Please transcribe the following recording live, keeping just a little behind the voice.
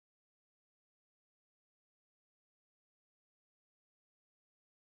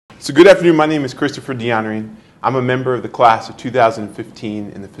So good afternoon, my name is Christopher DeHonering. I'm a member of the class of 2015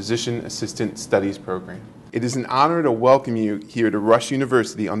 in the Physician Assistant Studies program. It is an honor to welcome you here to Rush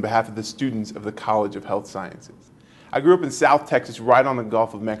University on behalf of the students of the College of Health Sciences. I grew up in South Texas, right on the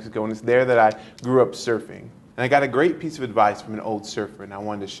Gulf of Mexico, and it's there that I grew up surfing. And I got a great piece of advice from an old surfer, and I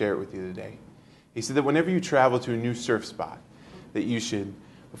wanted to share it with you today. He said that whenever you travel to a new surf spot, that you should,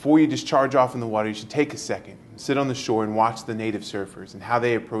 before you discharge off in the water, you should take a second, sit on the shore and watch the native surfers and how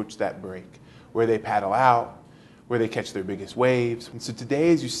they approach that break, where they paddle out, where they catch their biggest waves. And so today,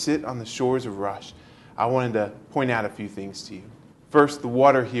 as you sit on the shores of Rush, I wanted to point out a few things to you. First, the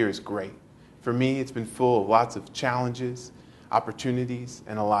water here is great. For me, it's been full of lots of challenges, opportunities,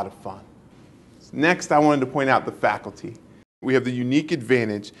 and a lot of fun. Next, I wanted to point out the faculty. We have the unique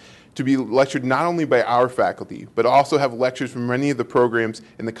advantage to be lectured not only by our faculty, but also have lectures from many of the programs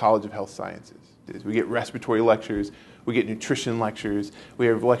in the College of Health Sciences. We get respiratory lectures, we get nutrition lectures, we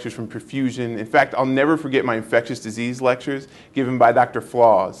have lectures from perfusion. In fact, I'll never forget my infectious disease lectures given by Dr.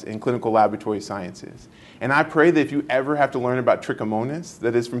 Flaws in clinical laboratory sciences. And I pray that if you ever have to learn about trichomonas,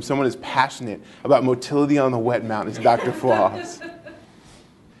 that is from someone as passionate about motility on the wet mountain as Dr. Flaws.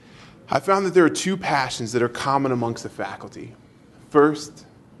 I found that there are two passions that are common amongst the faculty. First,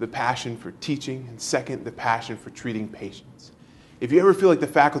 the passion for teaching, and second, the passion for treating patients. If you ever feel like the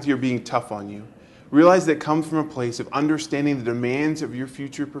faculty are being tough on you, realize that it comes from a place of understanding the demands of your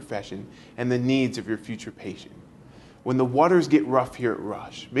future profession and the needs of your future patient. When the waters get rough here at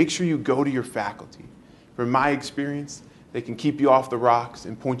Rush, make sure you go to your faculty. From my experience, they can keep you off the rocks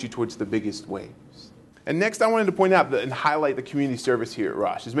and point you towards the biggest waves. And next, I wanted to point out and highlight the community service here at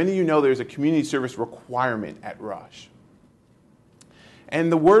Rush. As many of you know, there's a community service requirement at Rush. And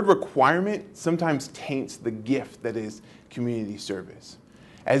the word requirement sometimes taints the gift that is community service.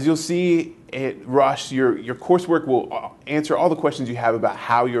 As you'll see at Rush, your coursework will answer all the questions you have about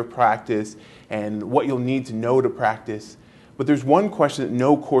how you'll practice and what you'll need to know to practice. But there's one question that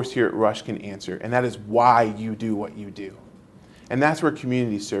no course here at Rush can answer, and that is why you do what you do. And that's where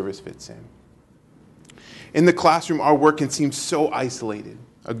community service fits in. In the classroom, our work can seem so isolated,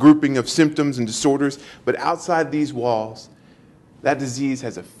 a grouping of symptoms and disorders, but outside these walls, that disease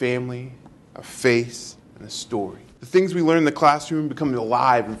has a family, a face, and a story. The things we learn in the classroom become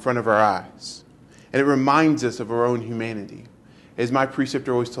alive in front of our eyes, and it reminds us of our own humanity. As my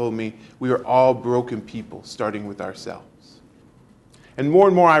preceptor always told me, we are all broken people, starting with ourselves. And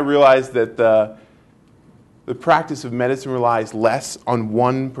more I realize that the practice of medicine relies less on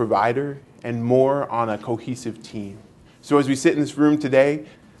one provider and more on a cohesive team. So as we sit in this room today,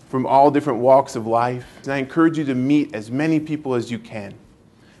 from all different walks of life, and I encourage you to meet as many people as you can.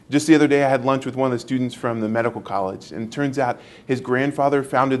 Just the other day, I had lunch with one of the students from the medical college, and it turns out his grandfather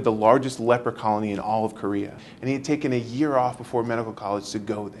founded the largest leper colony in all of Korea, and he had taken a year off before medical college to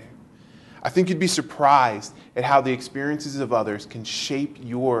go there. I think you'd be surprised at how the experiences of others can shape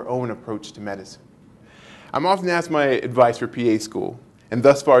your own approach to medicine. I'm often asked my advice for PA school, and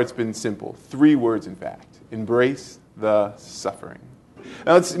thus far it's been simple. 3 words, in fact. Embrace the suffering.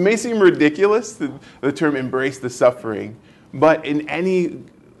 Now, it may seem ridiculous, the term embrace the suffering, but in any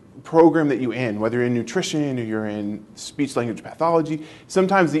program that you're in, whether you're in nutrition or you're in speech-language pathology,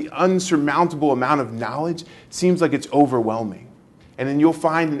 sometimes the unsurmountable amount of knowledge seems like it's overwhelming. And then you'll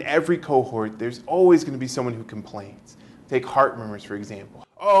find in every cohort, there's always going to be someone who complains. Take heart murmurs, for example.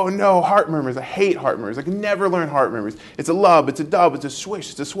 Oh no, heart murmurs. I hate heart murmurs. I can never learn heart murmurs. It's a lub, it's a dub, it's a swish,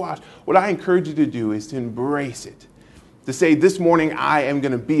 it's a swash. What I encourage you to do is to embrace it. To say, this morning, I am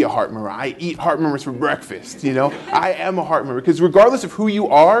going to be a heart murmur. I eat heart murmurs for breakfast, I am a heart murmur. Because regardless of who you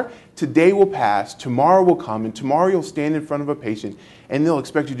are, today will pass, tomorrow will come, and tomorrow you'll stand in front of a patient, and they'll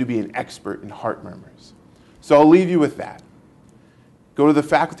expect you to be an expert in heart murmurs. So I'll leave you with that. Go to the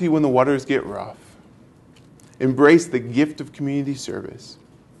faculty when the waters get rough. Embrace the gift of community service.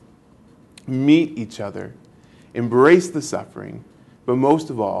 Meet each other. Embrace the suffering. But most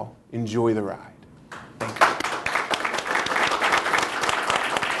of all, enjoy the ride.